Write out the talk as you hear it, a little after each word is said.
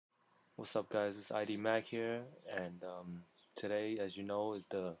What's up, guys? It's ID Mac here, and today, as you know, is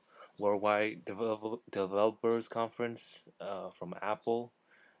the Worldwide Developers Conference from Apple,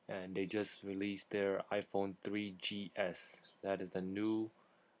 and they just released their iPhone 3GS. That is the new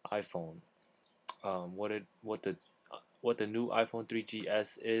iPhone. What the new iPhone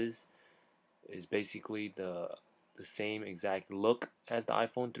 3GS is basically the same exact look as the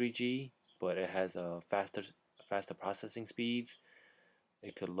iPhone 3G, but it has a faster processing speeds.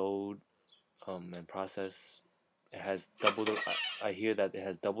 It could load and process. It has double the. I hear that it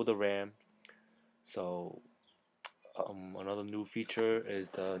has double the RAM. So another new feature is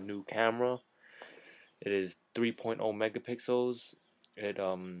the new camera. It is 3.0 megapixels. It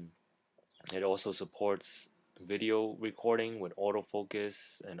um it also supports video recording with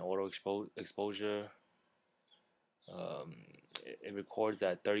autofocus and exposure. It records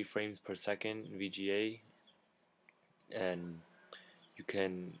at 30 frames per second VGA, and you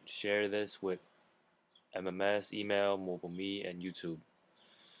can share this with MMS, email, MobileMe, and YouTube.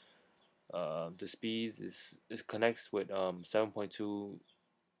 The speeds is connects with 7.2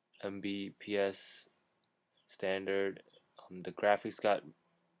 Mbps standard. The graphics got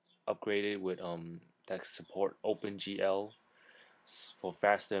upgraded with that support OpenGL for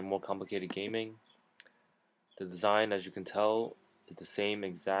faster and more complicated gaming. The design, as you can tell, is the same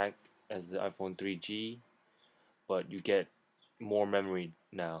exact as the iPhone 3G, but you get more memory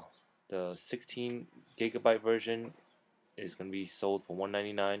now. The 16 gigabyte version is going to be sold for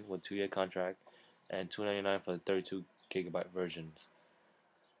 $199 with 2-year contract, and $299 for the 32 gigabyte versions.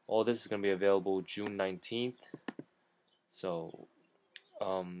 All this is going to be available June 19th. So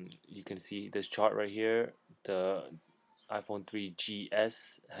you can see this chart right here. The iPhone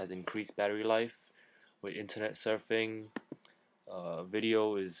 3GS has increased battery life with internet surfing.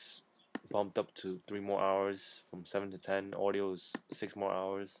 Video is bumped up to 3 more hours from 7 to 10. Audio is 6 more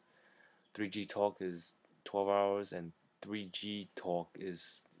hours. 3G talk is 12 hours, and 3G talk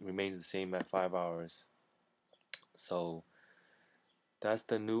remains the same at 5 hours. So that's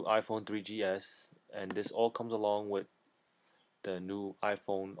the new iPhone 3GS, and this all comes along with the new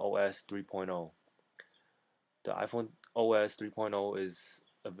iPhone OS 3.0. The iPhone OS 3.0 is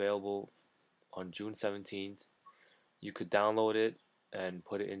available on June 17th. You could download it and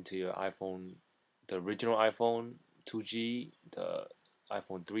put it into your iPhone, the original iPhone 2G, the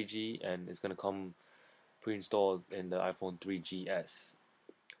iPhone 3G, and it's going to come pre-installed in the iPhone 3GS.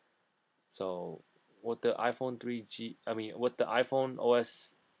 So what the iPhone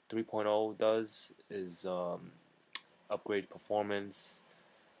OS 3.0 does is upgrade performance,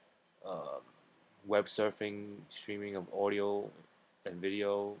 um, web surfing, streaming of audio and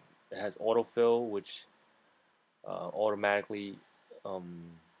video. It has autofill, which automatically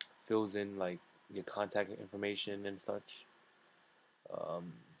fills in like your contact information and such.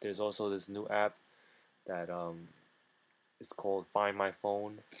 There's also this new app that is called Find My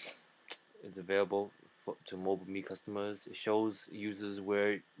Phone. It's available to MobileMe customers. It shows users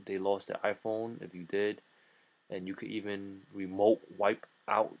where they lost their iPhone if you did, and you could even remote wipe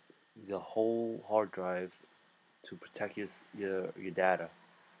out the whole hard drive to protect your data.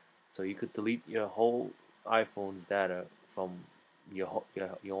 So you could delete your whole iPhone's data from your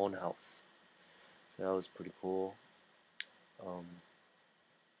own house. So that was pretty cool. Um,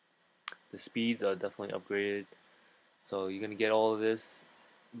 the speeds are definitely upgraded. So you're gonna get all of this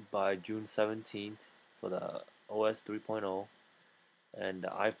by June 17th for the OS 3.0, and the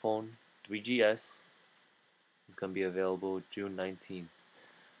iPhone 3GS is gonna be available June 19th.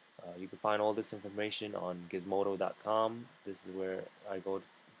 You can find all this information on gizmodo.com. This is where I go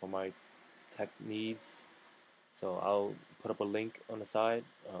for my tech needs. So I'll put up a link on the side.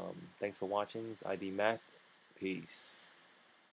 Thanks for watching. It's ID Mac. Peace.